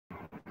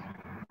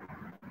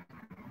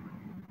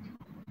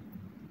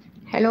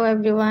Hello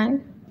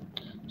everyone.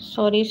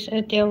 Sorry,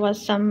 there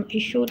was some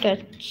issue,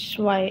 that's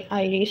why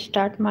I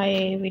restart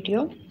my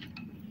video.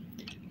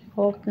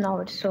 Hope now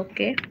it's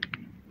okay.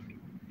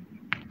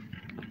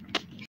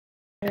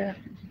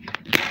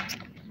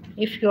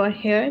 If you are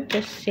here,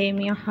 just say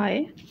me a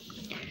hi.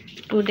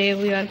 Today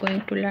we are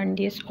going to learn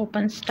these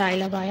open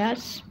style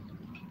abayas.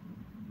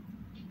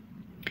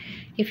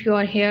 If you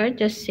are here,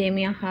 just say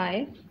me a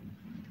hi.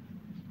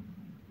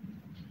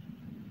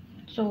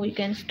 So we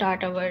can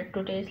start our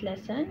today's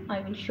lesson. I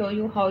will show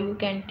you how you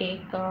can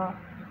take a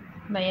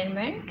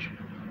measurement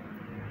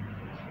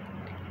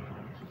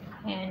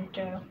and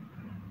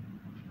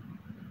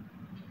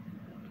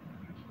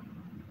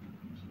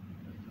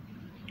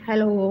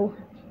hello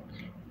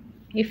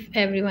if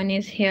everyone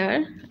is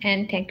here,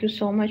 and thank you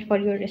so much for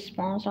your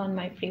response on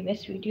my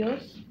previous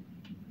videos.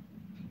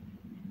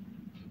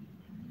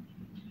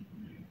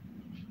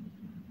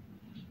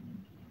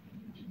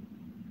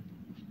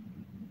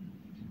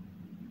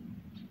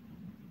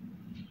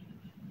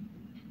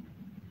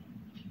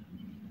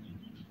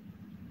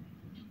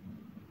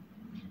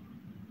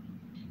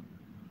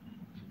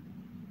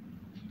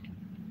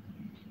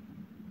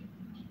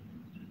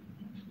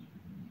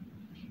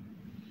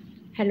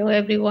 Hello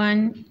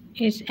everyone,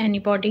 is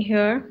anybody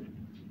here?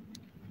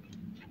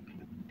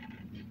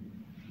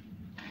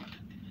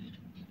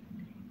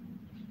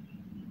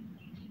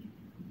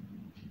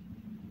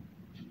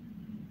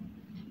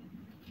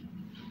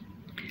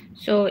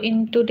 So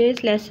in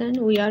today's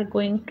lesson we are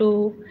going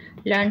to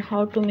learn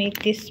how to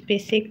make this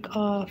basic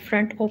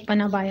front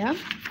open abaya,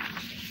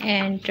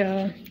 and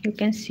you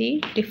can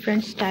see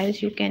different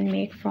styles you can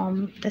make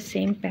from the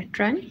same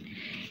pattern.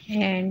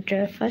 And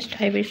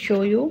first I will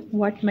show you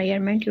what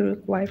measurement you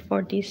require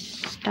for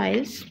these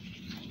styles,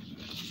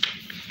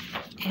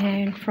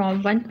 and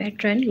from one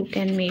pattern you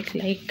can make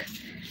like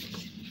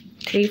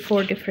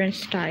 3-4 different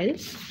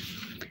styles.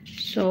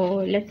 So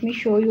let me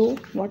show you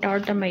what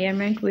are the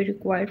measurement we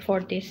require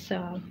for this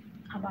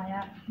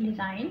abaya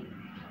design.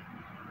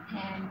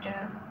 And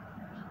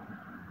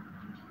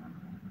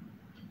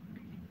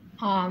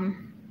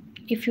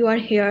if you are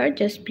here,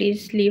 just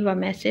please leave a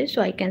message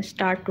so I can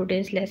start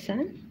today's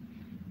lesson.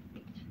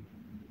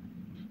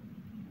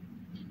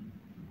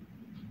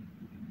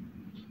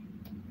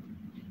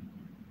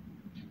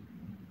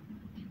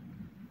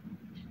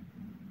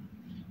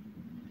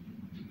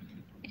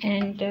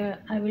 And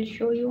I will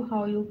show you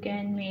how you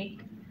can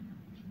make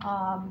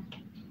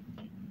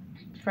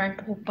front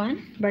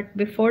open, but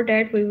before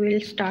that we will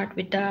start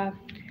with the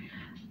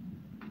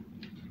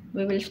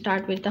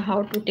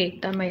how to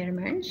take the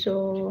measurement.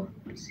 So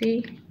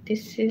see,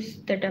 this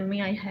is the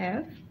dummy I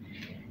have,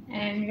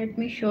 and let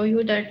me show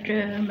you that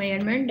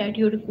measurement that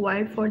you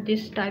require for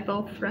this type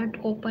of front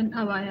open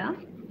abaya,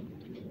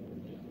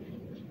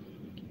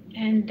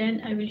 and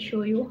then I will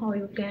show you how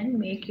you can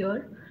make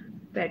your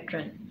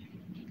pattern.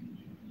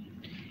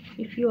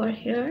 If you are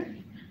here,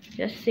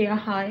 just say a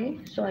hi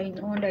so I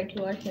know that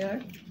you are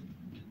here.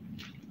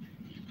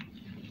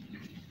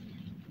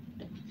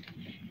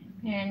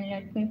 And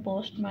let me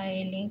post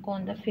my link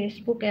on the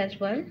Facebook as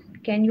well.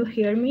 Can you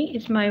hear me?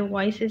 Is my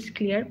voice is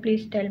clear?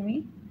 Please tell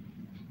me.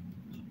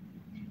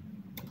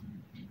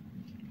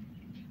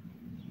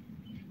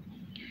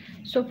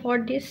 So for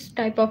this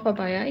type of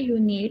abaya you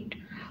need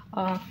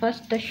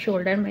first the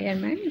shoulder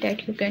measurement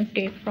that you can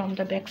take from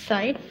the back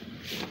side.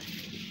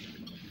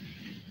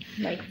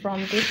 Like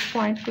from this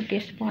point to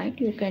this point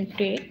you can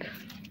take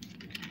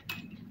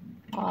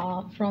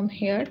from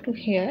here to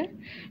here,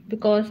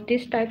 because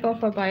this type of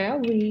abaya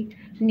we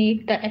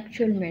need the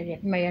actual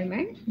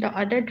measurement. The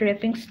other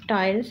draping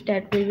styles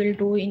that we will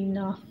do in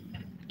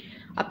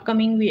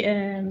upcoming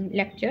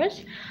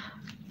lectures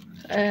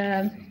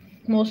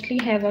mostly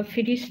have a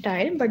free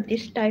style, but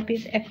this type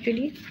is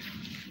actually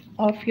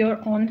of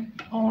your own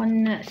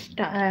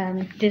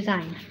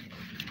design.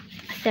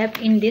 Except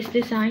in this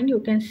design you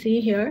can see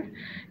here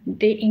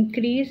they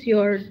increase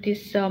your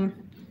this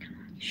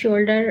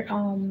shoulder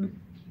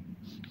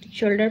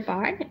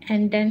part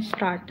and then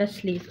start the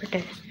sleeve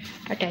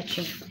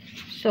attaching.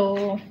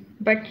 So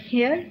but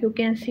here you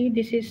can see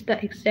this is the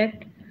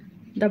exact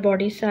the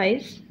body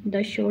size.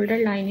 The shoulder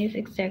line is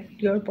exact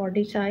your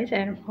body size,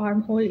 and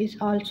armhole is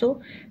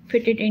also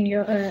fitted in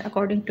your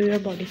according to your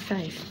body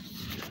size.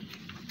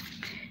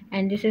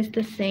 And this is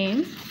the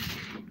same,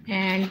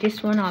 and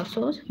this one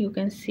also you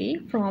can see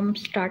from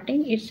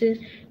starting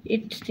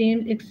it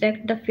seems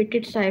exact the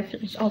fitted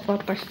size of a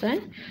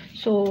person.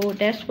 So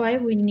that's why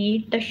we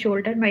need the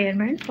shoulder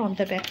measurement from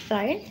the back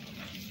side.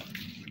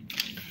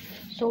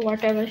 So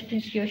whatever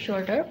is your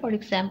shoulder, for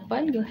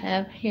example you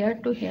have here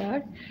to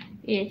here,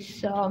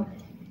 it's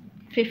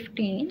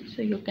 15,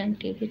 so you can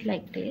take it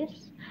like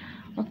this.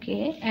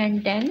 Okay,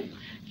 and then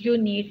you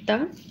need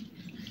the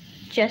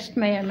chest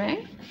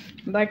measurement,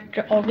 but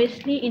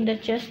obviously in the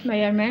chest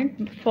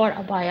measurement for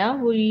abaya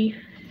we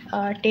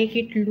take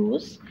it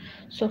loose.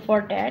 So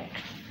for that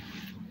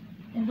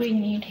we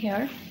need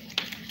here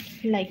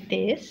like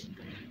this.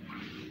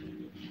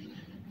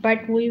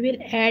 but we will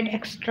add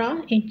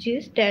extra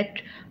inches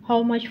that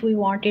how much we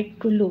want it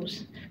to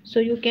lose. So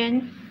you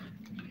can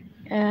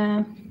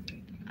uh,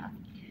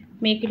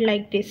 make it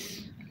like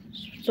this.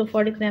 So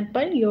for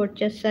example, your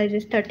chest size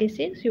is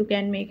 36, you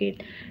can make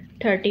it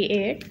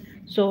 38.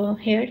 So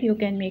here you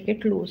can make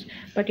it loose,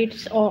 but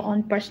it's all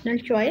on personal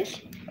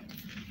choice.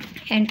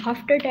 And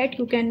after that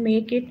you can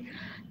make it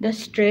the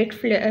straight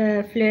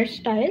flare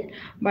style.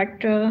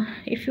 But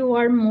if you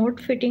are more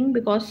fitting,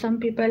 because some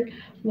people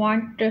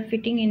want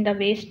fitting in the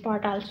waist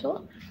part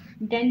also,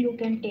 then you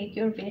can take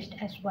your waist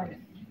as well.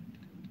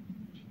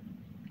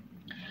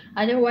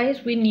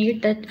 Otherwise we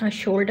need the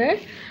shoulder,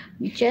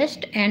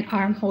 chest and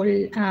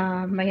armhole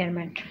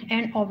measurement,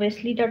 and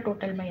obviously the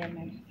total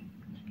measurement.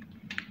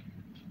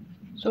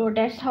 So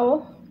that's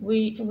how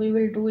we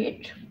will do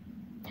it.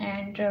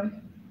 And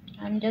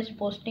I'm just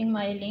posting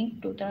my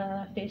link to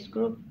the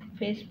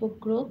Facebook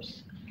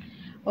groups.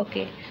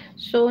 Okay,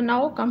 so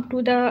now come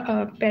to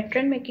the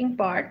pattern making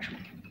part.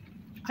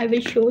 I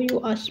will show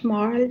you a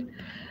small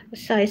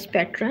size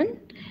pattern,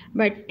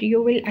 but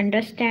you will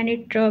understand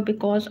it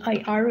because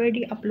I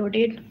already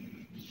uploaded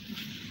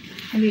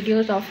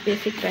videos of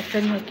basic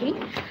pattern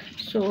making,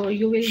 so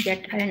you will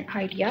get an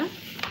idea.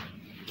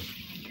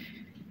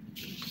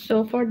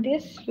 So for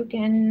this you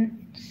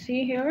can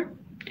see here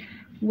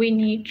we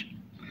need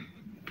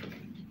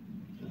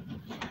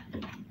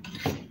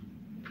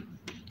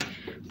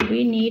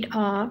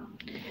a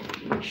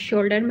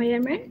shoulder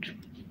measurement.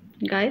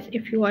 Guys,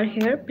 if you are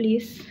here,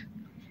 please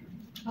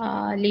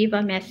leave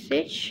a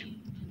message.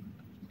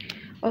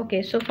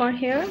 Okay, so for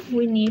here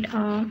we need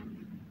a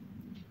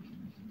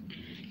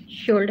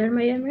shoulder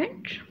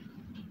measurement.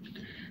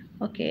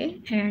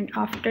 Okay, and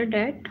after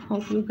that,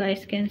 hope you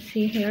guys can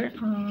see here,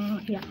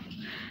 yeah.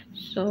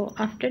 So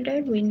after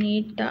that we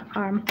need the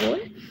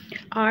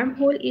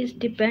armhole is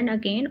depend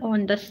again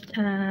on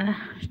the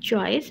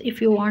choice,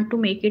 if you want to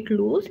make it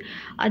loose.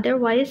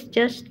 Otherwise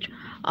just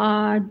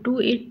do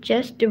it,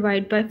 just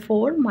divide by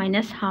 4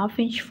 minus ½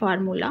 inch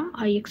formula.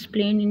 I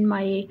explained in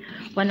my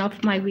one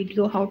of my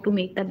video how to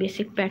make the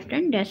basic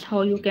pattern. That's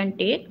how you can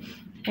take,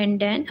 and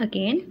then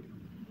again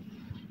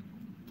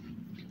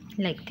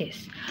like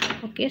this.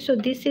 Okay, so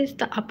this is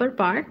the upper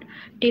part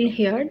till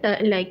here,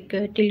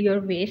 the till your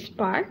waist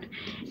part,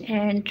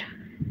 and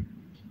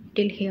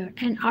till here,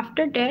 and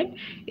after that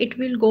it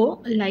will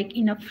go like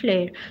in a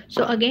flare.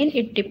 So again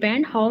it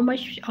depends how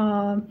much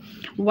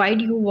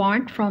wide you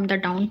want from the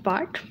down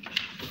part.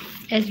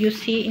 As you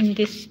see in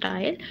this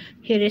style,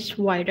 here is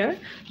wider,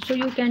 so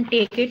you can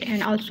take it,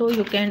 and also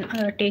you can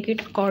take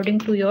it according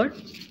to your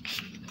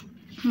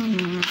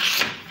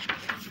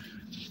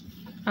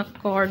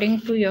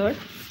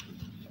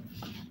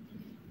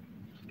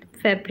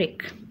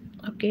fabric.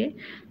 Okay,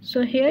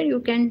 so here you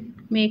can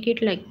make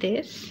it like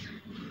this,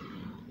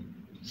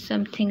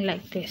 something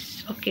like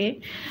this.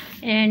 Okay,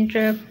 and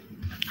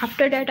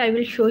after that I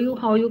will show you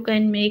how you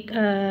can make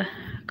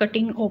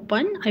cutting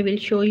open. I will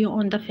show you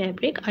on the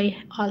fabric. I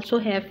also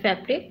have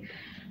fabric,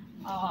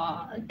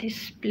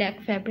 this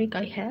black fabric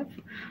I have.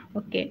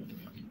 Okay,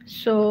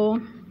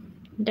 so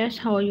that's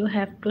how you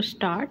have to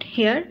start.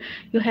 Here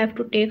you have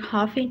to take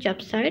 ½ inch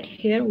upside,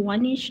 here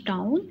 1 inch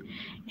down,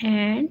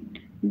 and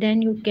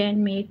then you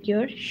can make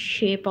your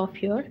shape of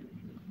your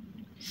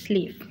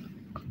sleeve.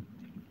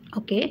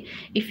 Okay,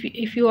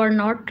 if you are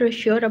not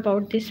sure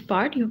about this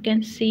part, you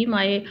can see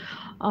my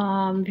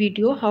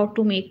video how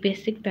to make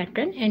basic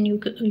pattern, and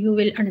you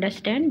will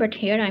understand. But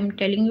here I'm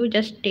telling you,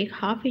 just take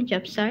 ½ inch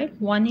upside,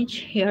 1 inch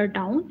here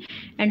down,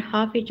 and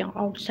 ½ inch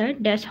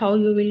outside. That's how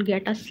you will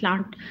get a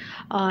slant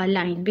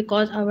line,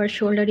 because our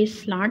shoulder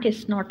is slant,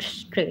 it's not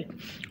straight.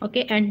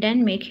 Okay, and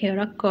then make here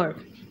a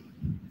curve.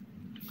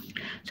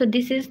 So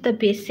this is the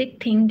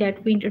basic thing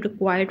that we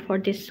required for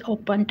this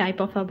open type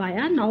of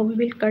abaya. Now we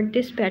will cut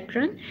this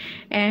pattern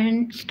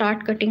and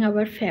start cutting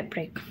our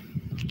fabric.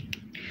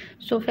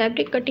 So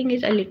fabric cutting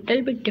is a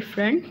little bit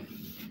different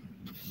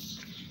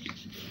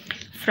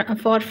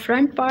for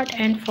front part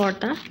and for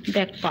the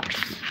back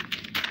parts.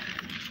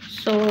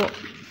 So,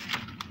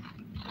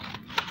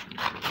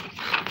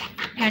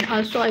 and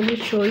also I will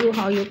show you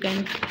how you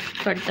can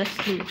cut the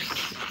sleeves.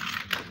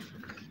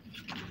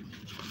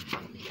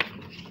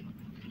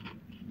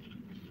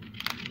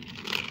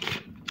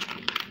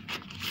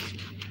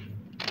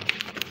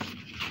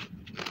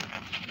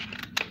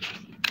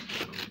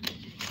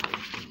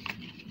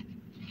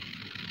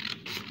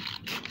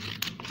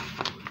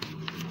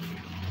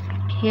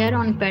 Here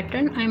on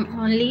pattern I'm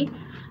only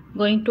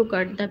going to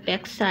cut the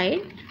back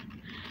side,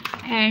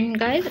 and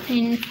guys,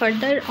 in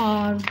further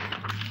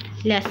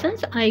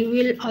lessons I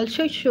will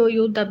also show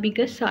you the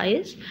bigger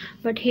size,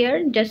 but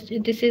here just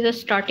this is a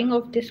starting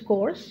of this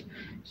course,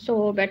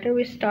 so better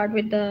we start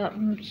with the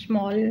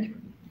small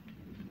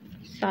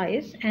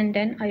size, and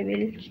then I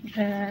will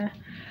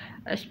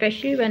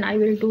especially when I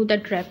will do the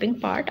draping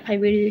part, I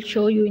will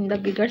show you in the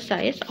bigger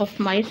size of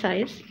my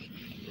size.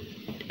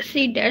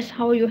 See, that's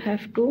how you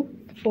have to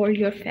fold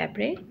your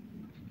fabric,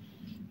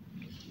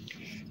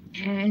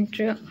 and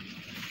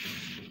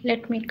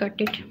let me cut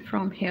it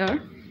from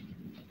here.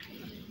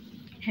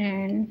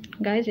 And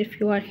guys, if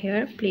you are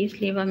here, please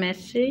leave a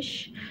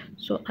message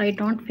so I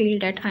don't feel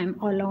that I'm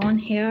alone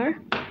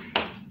here.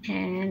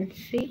 And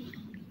see,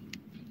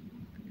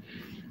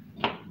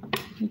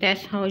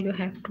 that's how you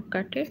have to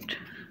cut it.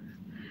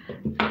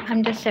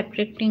 I'm just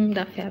separating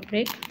the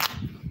fabric.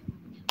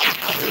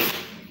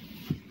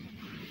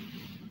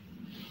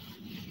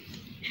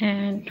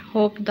 And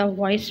hope the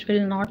voice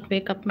will not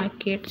wake up my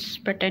kids,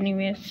 but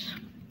anyways.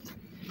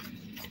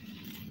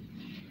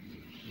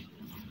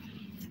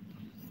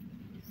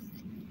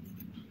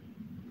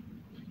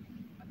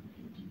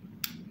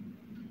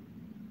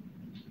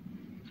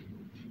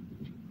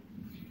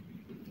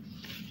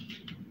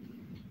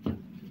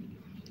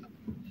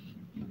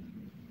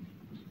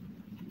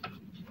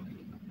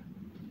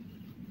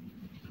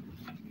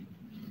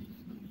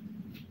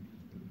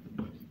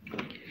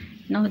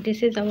 Now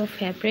this is our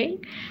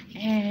fabric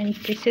and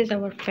this is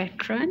our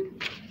pattern.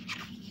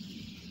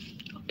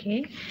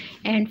 Okay,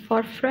 and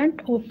for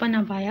front open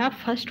abaya,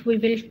 first we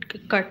will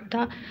cut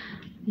the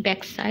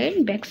back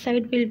side. Back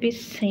side will be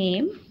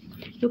same.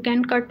 You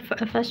can cut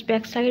first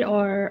back side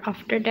or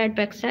after that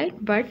back side,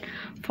 but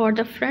for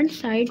the front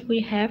side we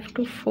have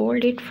to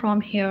fold it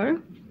from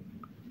here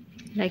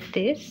like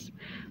this.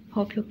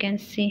 Hope you can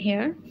see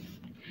here.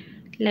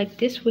 Like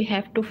this we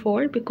have to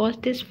fold, because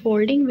this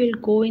folding will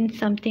go in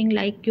something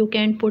like you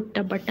can put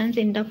the buttons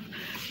in the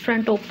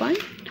front open,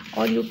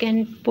 or you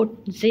can put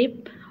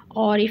zip,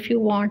 or if you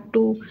want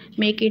to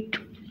make it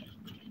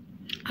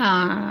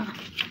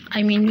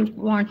I mean you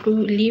want to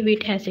leave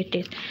it as it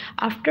is.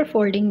 After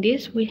folding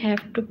this we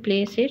have to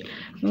place it,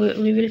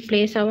 we will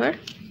place our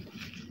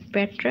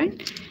pattern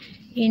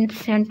in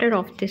center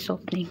of this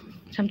opening,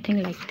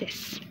 something like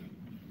this.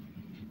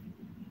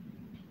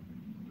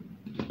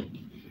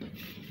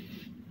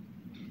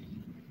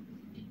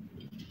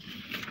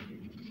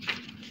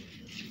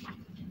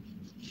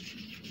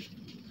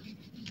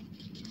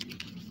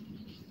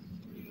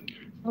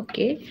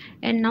 Okay,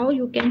 and now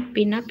you can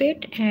pin up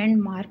it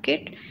and mark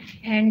it,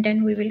 and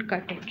then we will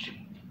cut it.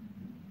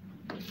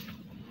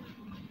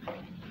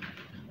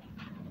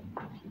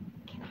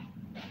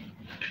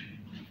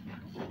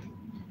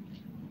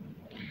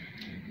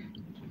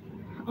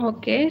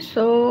 Okay,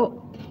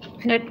 so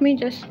let me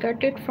just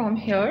cut it from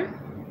here.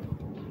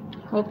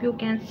 Hope you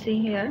can see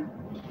here.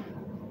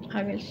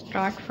 I will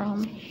start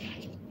from,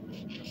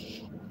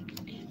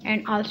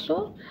 and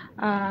also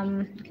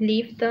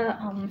leave the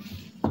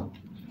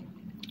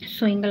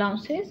sewing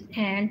allowances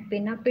and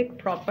pin up it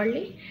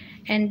properly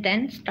and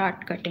then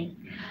start cutting.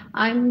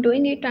 I'm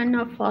doing it on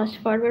a fast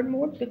forward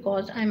mode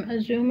because I'm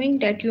assuming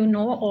that you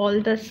know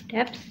all the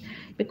steps,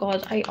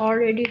 because I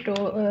already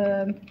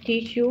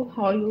teach you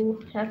how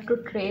you have to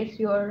trace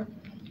your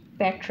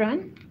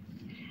pattern.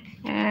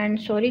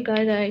 And sorry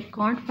guys, I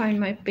can't find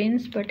my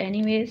pins, but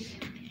anyways,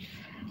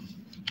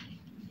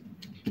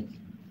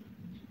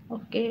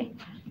 okay,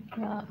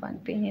 one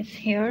pin is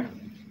here,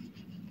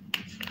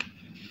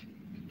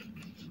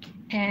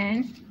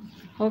 and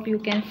hope you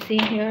can see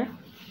here.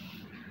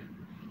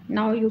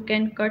 Now you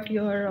can cut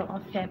your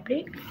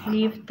fabric,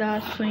 leave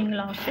the sewing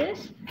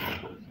allowances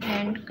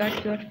and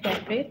cut your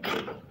fabric.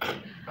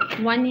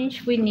 1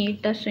 inch we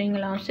need the sewing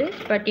allowances,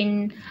 but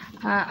in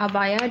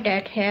abaya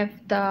that have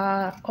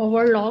the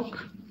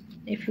overlock,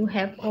 if you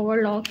have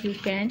overlock you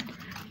can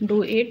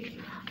do it.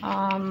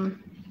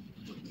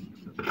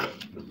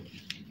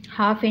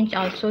 Half inch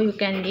also you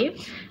can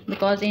leave,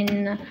 because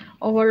in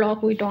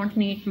overlock we don't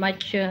need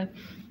much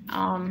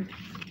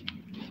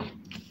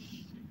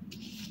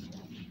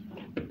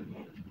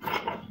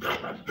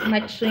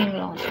much sewing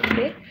allowance.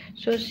 Okay,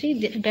 so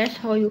see, that's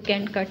how you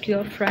can cut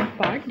your front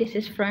part. This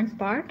is front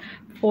part.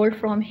 Fold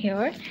from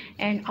here,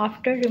 and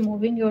after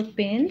removing your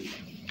pins,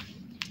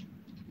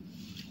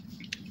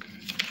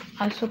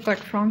 also cut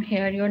from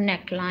here your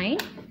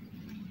neckline.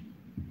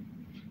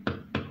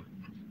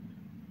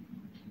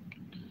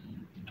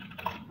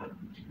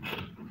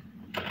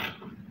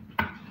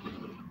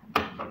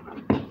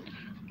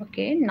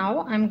 Okay,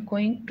 now I'm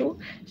going to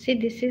see,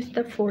 this is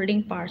the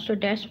folding part, so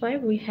that's why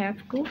we have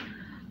to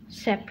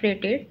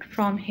separate it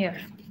from here.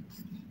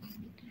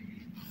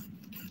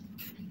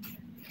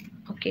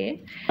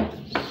 Okay,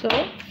 so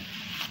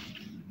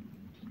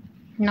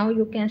now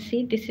you can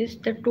see this is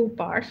the two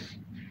parts.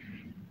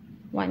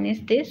 One is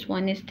this,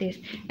 one is this,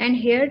 and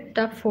here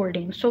the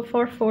folding. So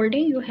for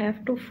folding you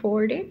have to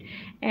fold it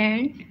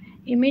and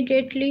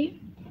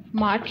immediately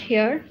mark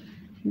here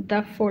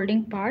the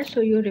folding part, so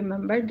you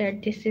remember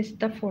that this is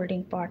the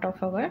folding part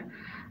of our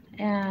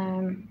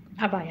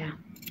abaya.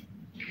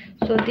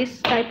 So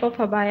this type of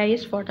abaya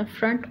is for the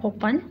front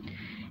open,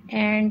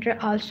 and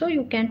also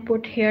you can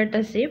put here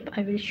the zip.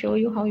 I will show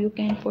you how you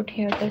can put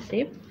here the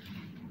zip.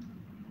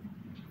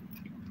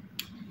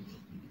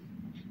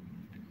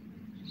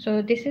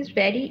 So this is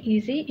very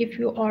easy if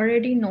you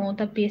already know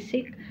the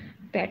basic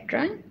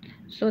pattern.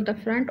 So the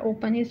front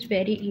open is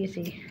very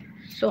easy.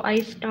 So I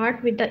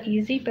start with the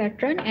easy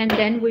pattern, and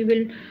then we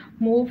will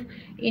move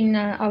in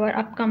our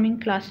upcoming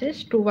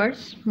classes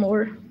towards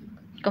more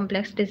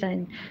complex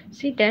design.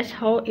 See, that's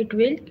how it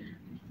will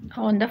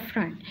on the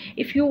front.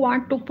 If you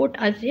want to put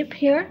a zip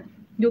here,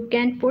 you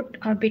can put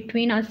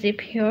between a zip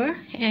here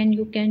and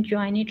you can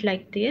join it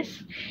like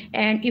this.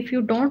 And if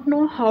you don't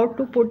know how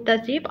to put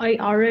the zip, I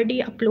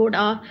already upload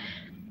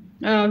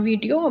a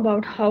video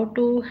about how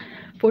to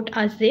put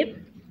a zip.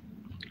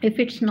 If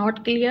it's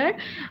not clear,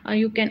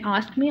 you can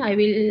ask me. I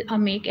will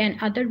make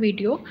another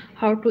video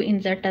how to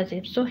insert a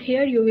zip. So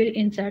here you will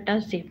insert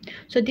a zip.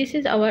 So this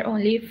is our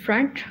only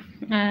front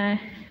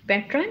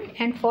pattern,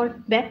 and for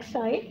back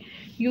side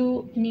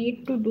you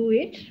need to do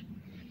it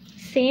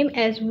same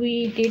as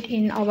we did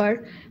in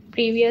our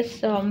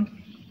previous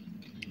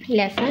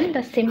lesson,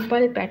 the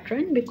simple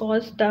pattern,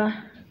 because the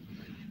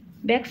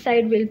back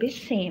side will be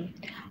same.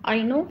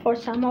 I know for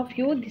some of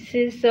you this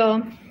is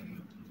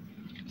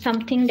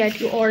something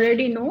that you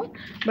already know,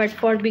 but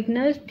for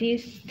beginners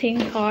these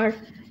things are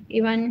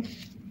even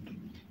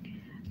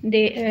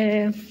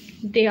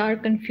they are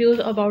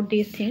confused about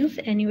these things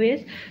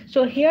anyways.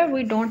 So here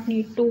we don't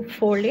need to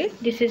fold it.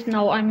 This is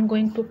now I'm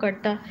going to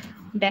cut the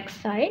back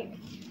side,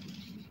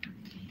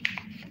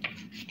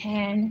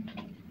 and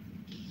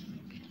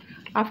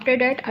after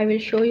that I will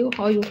show you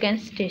how you can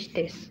stitch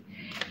this.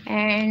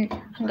 And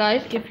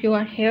guys, if you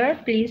are here,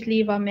 please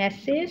leave a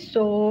message.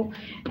 So,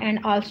 and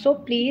also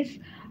please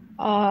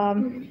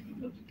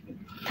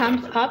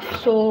thumbs up,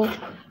 so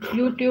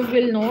YouTube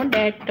will know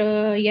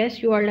that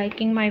yes, you are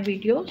liking my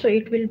video. So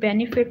it will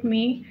benefit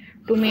me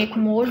to make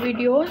more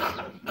videos.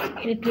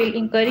 It will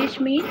encourage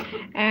me,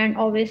 and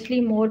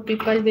obviously more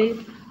people will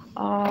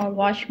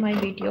watch my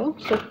video.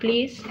 So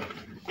please,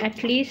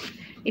 at least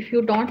if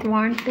you don't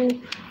want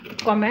to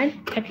comment,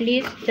 at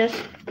least just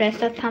press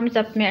the thumbs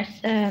up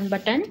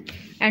button,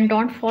 and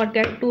don't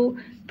forget to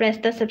press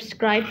the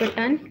subscribe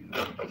button,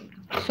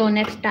 so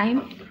next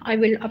time I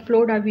will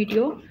upload a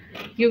video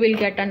you will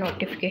get a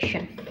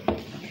notification.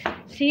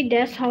 See,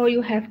 that's how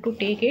you have to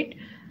take it.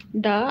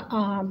 The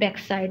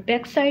backside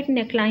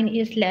neckline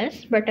is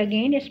less, but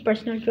again it's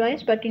personal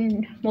choice, but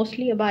in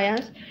mostly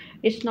abayas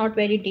it's not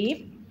very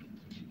deep.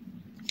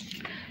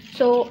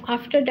 So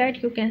after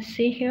that you can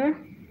see here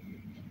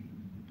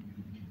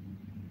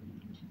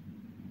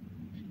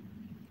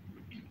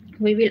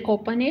we will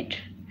open it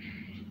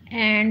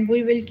and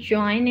we will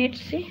join it.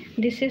 See,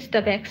 this is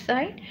the back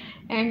side,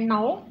 and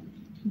now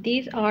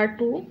these are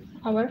to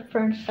our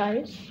front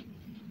sides,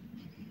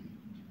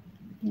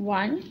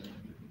 1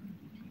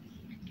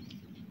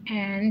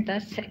 and the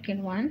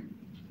second one,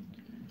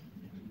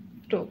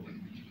 2.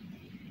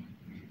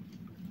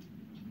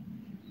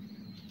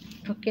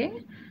 Okay,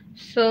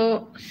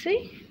 so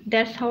see,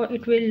 that's how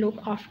it will look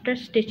after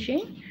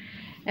stitching.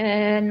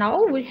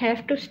 Now we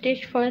have to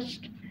stitch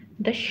first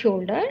the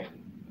shoulder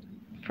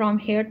from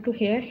here to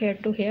here, here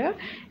to here,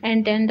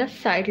 and then the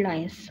side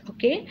lines.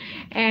 Okay,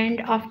 and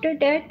after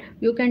that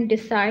you can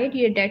decide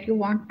that you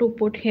want to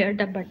put here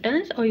the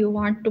buttons or you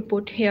want to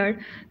put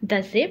here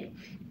the zip.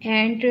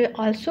 And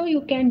also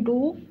you can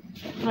do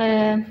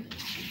the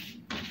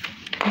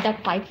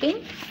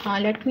piping.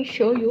 Let me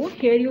show you.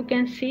 Here you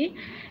can see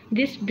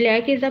this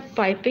black is a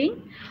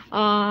piping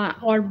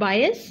or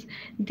bias.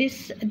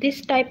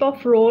 This type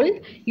of roll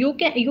you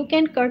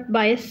can cut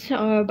bias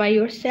by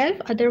yourself,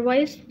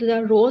 otherwise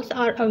the rolls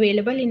are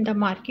available in the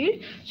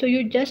market. So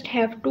you just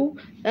have to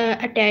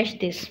attach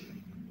this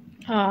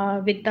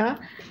with the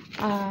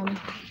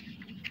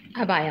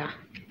abaya.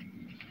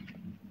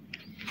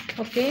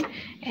 Okay,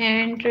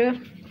 and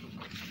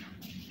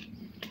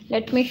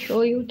let me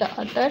show you the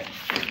other.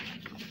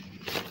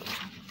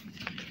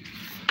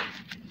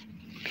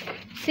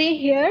 See,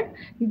 here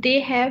they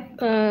have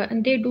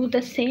they do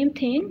the same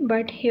thing,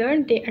 but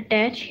here they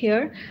attach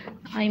here,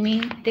 I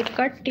mean they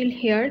cut till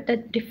here the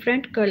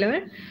different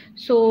color,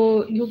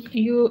 so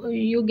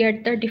you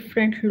get the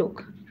different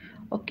look.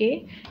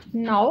 Okay,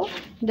 now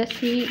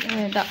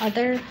the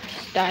other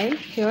style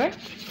here,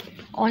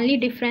 only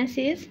difference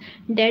is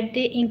that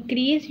they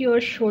increase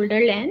your shoulder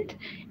length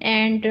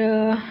and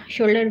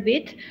shoulder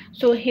width.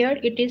 So here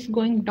it is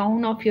going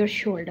down of your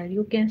shoulder.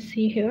 You can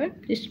see here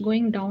it's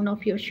going down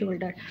of your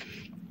shoulder.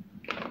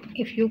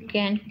 If you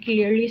can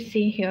clearly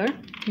see here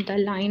the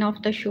line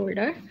of the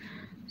shoulder,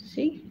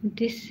 see,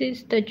 this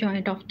is the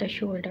joint of the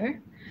shoulder,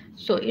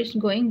 so it's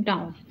going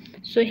down.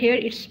 So here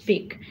it's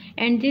big,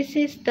 and this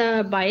is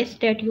the bias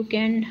that you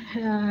can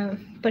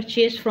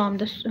purchase from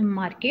the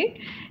market,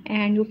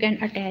 and you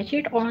can attach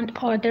it on,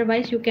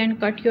 otherwise you can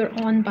cut your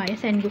own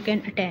bias and you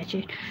can attach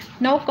it.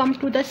 Now come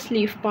to the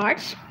sleeve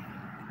parts.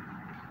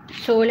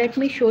 So let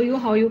me show you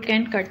how you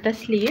can cut the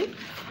sleeve.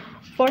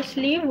 For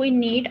sleeve we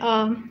need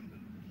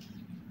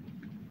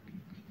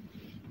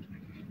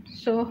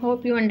so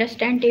hope you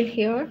understand till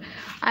here.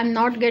 I'm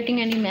not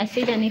getting any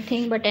message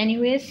anything, but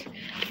anyways,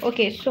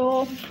 okay,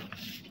 so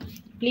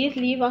please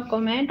leave a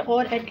comment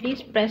or at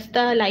least press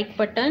the like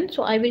button,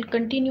 so I will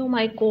continue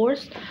my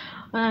course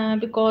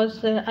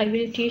because I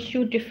will teach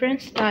you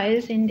different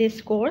styles in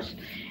this course,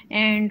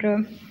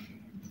 and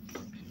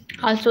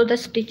also the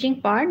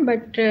stitching part,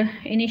 but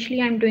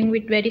initially I'm doing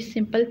with very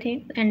simple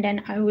things, and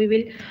then we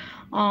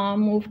will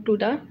move to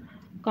the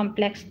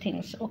complex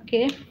things.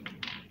 Okay,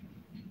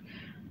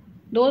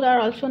 Those are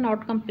also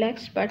not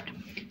complex, but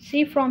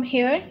see, from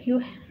here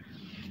you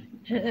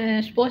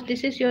suppose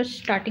this is your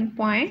starting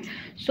point.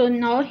 So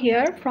now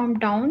here from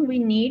down we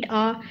need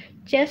a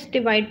chest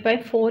divided by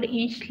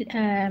 4-inch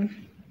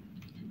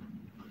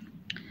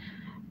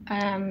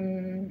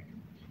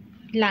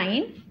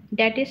line,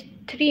 that is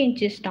 3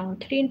 inches down.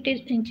 3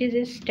 inches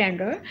is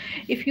standard.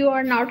 If you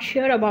are not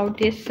sure about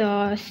this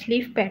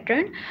sleeve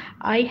pattern,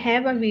 I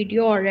have a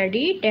video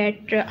already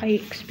that I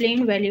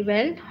explain very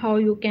well how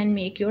you can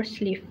make your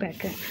sleeve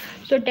pattern.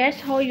 So that's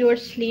how your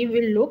sleeve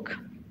will look.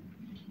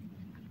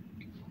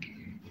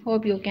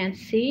 Hope you can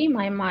see.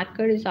 My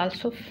marker is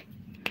also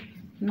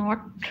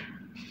not,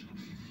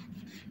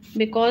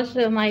 because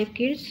my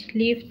kids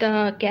leave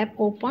the cap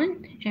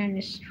open and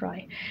it's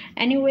dry.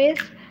 Anyways,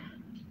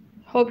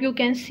 hope you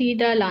can see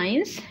the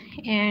lines.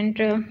 And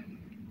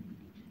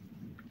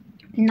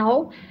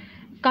now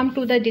come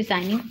to the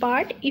designing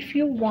part. If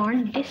you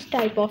want this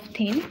type of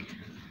thing,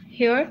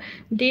 here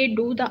they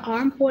do the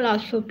armhole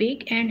also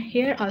big and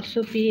here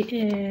also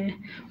be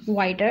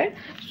wider.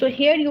 So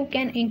here you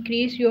can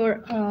increase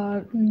your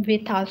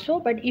width also,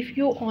 but if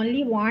you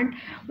only want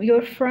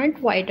your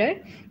front wider,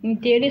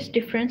 there is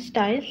different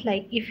styles.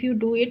 Like if you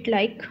do it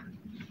like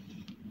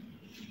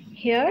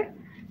here,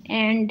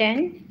 and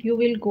then you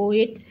will go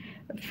it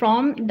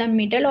from the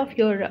middle of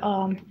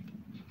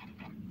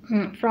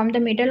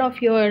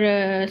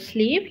your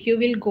sleeve, you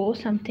will go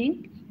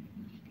something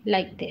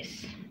like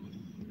this.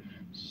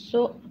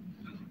 So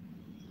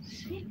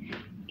see,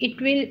 it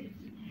will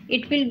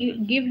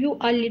give you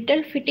a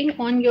little fitting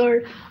on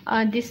your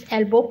this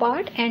elbow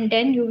part, and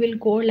then you will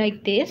go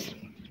like this.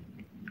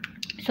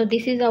 So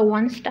this is a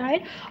one style,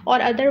 or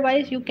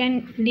otherwise you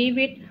can leave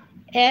it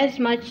as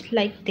much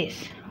like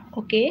this.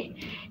 Okay,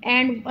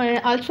 and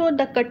also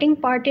the cutting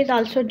part is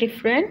also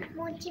different.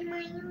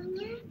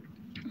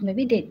 मैं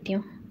भी देती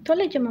हूँ,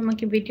 थोड़ा जो मामा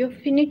की video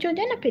finish हो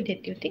जाए ना फिर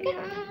देती हूँ, ठीक है,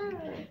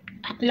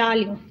 ला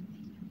लियो।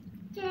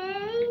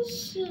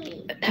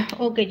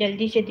 Okay,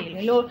 jaldi se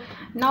de lo.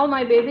 Now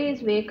my baby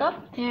is wake up,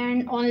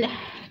 and on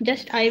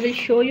just I will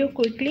show you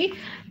quickly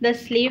the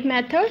sleeve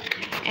method.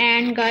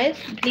 And guys,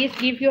 please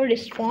give your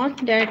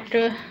response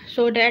that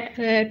so that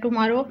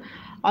tomorrow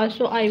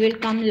also I will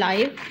come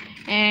live,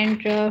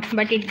 and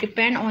but it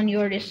depend on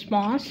your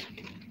response.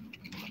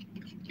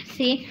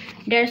 See,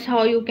 that's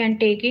how you can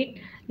take it,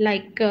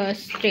 like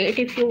straight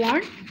if you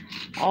want,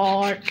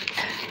 or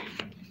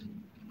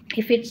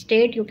if it's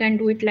straight you can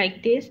do it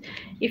like this.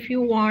 If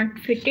you want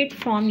fit it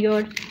from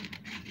your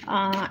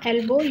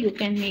elbow, you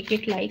can make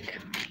it like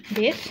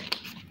this.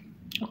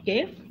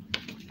 Okay,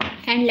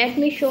 and let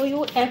me show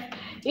you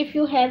if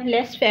you have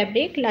less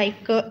fabric,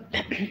 like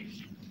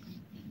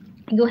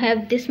you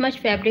have this much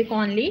fabric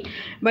only,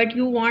 but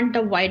you want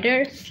the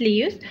wider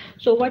sleeves.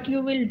 So what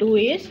you will do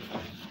is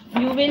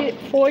you will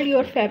fold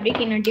your fabric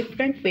in a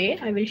different way.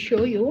 I will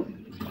show you.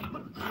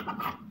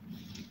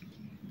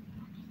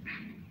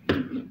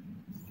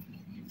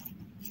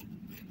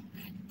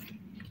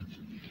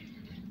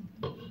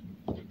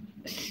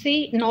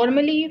 See,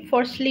 normally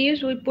for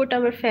sleeves we put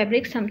our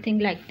fabric something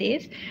like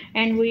this,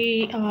 and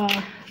we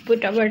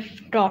put our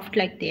draft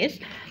like this.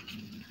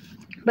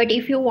 But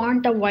if you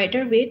want a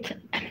wider width,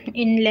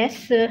 in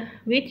less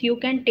width, you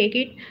can take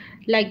it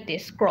like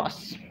this,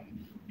 cross.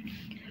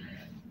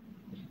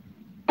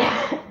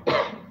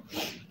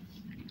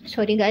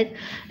 Sorry guys,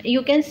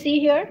 you can see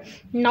here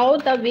now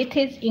the width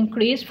is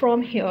increased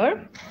from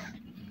here.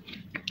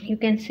 You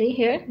can see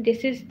here this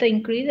is the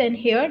increase, and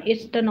here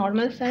it's the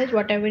normal size,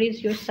 whatever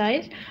is your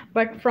size,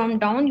 but from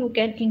down you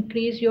can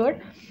increase your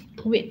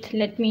width.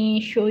 Let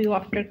me show you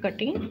after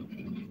cutting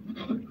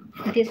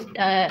this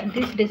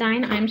this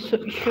design. I'm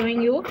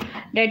showing you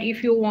that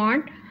if you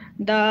want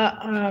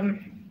the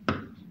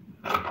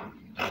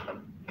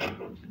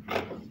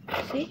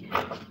see,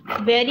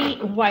 very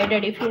wider,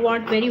 if you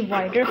want very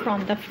wider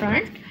from the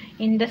front,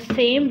 in the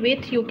same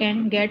width you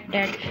can get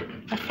that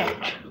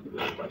effect.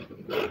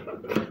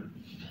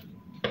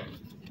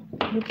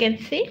 You can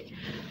see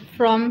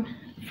from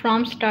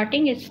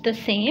starting it's the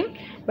same,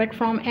 but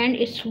from end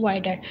it's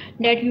wider.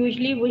 That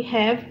usually we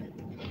have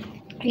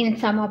in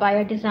some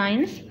abaya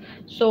designs.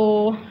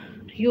 So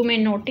you may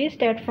notice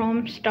that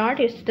from start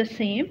it's the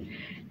same.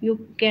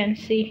 You can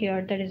see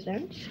here the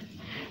results.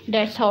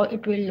 That's how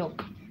it will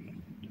look.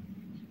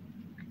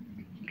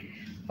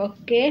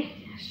 Okay,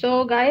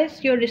 so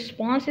guys, your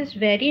response is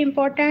very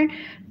important.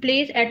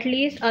 Please at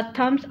least a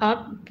thumbs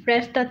up,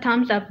 press the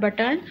thumbs up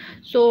button,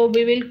 so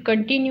we will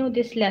continue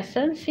this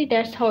lesson. See,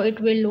 that's how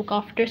it will look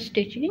after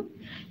stitching.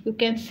 You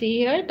can see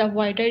here the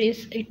wider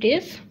it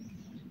is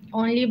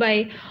only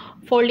by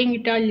folding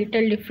it a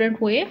little different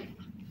way,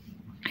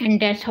 and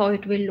that's how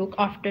it will look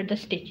after the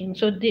stitching.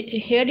 So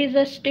here is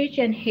a stitch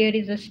and here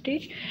is a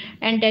stitch,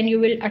 and then you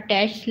will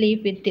attach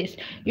sleeve with this.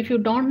 If you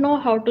don't know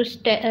how to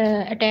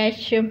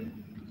attach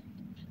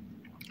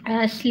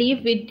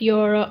sleeve with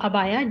your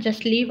abaya,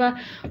 just leave a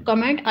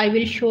comment. I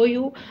will show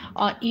you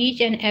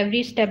each and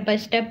every step by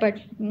step, but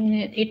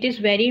it is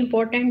very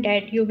important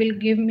that you will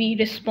give me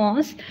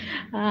response,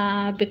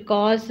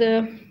 because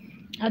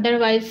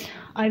otherwise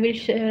I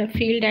will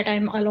feel that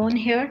I'm alone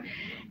here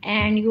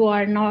and you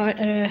are not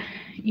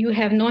you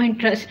have no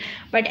interest.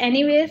 But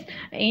anyways,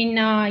 in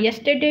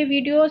yesterday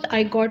videos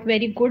I got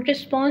very good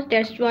response.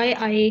 That's why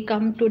I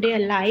come today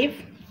live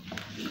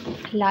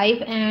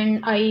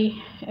and I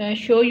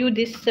show you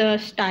this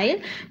style.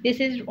 This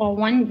is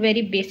one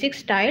very basic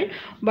style,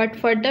 but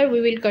further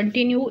we will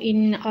continue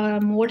in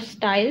more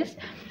styles.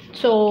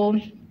 So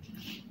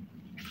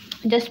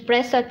just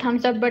press a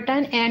thumbs up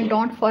button and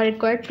don't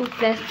forget to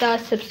press the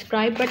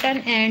subscribe button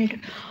and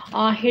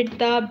hit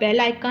the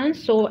bell icon,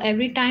 so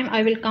every time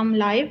I will come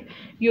live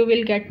you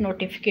will get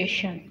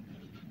notification.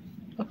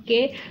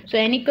 Okay, so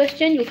any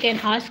question you can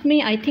ask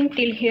me. I think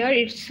till here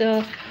it's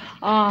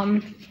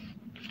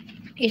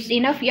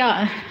enough.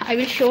 Yeah, I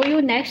will show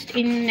you next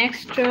in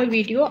next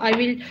video. I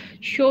will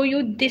show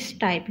you this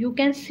type. You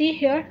can see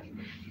here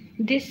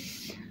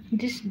this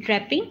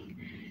draping,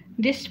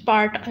 this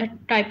part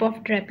type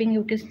of draping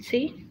you can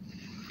see.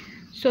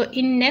 So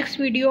in next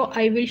video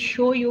I will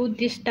show you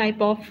this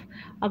type of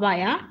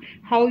abaya,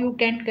 how you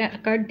can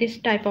cut this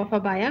type of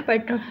abaya,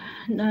 but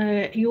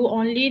you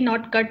only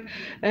not cut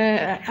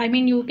I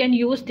mean you can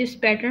use this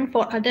pattern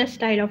for other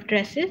style of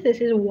dresses. This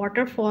is a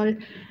waterfall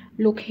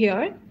look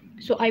here,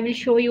 so I will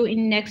show you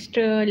in next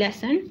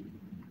lesson.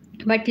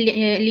 But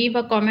leave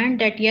a comment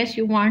that yes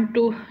you want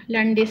to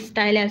learn this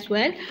style as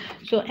well.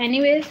 So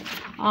anyways,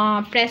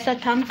 press a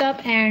thumbs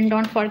up and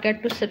don't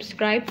forget to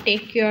subscribe.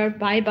 Take care,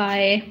 bye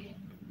bye.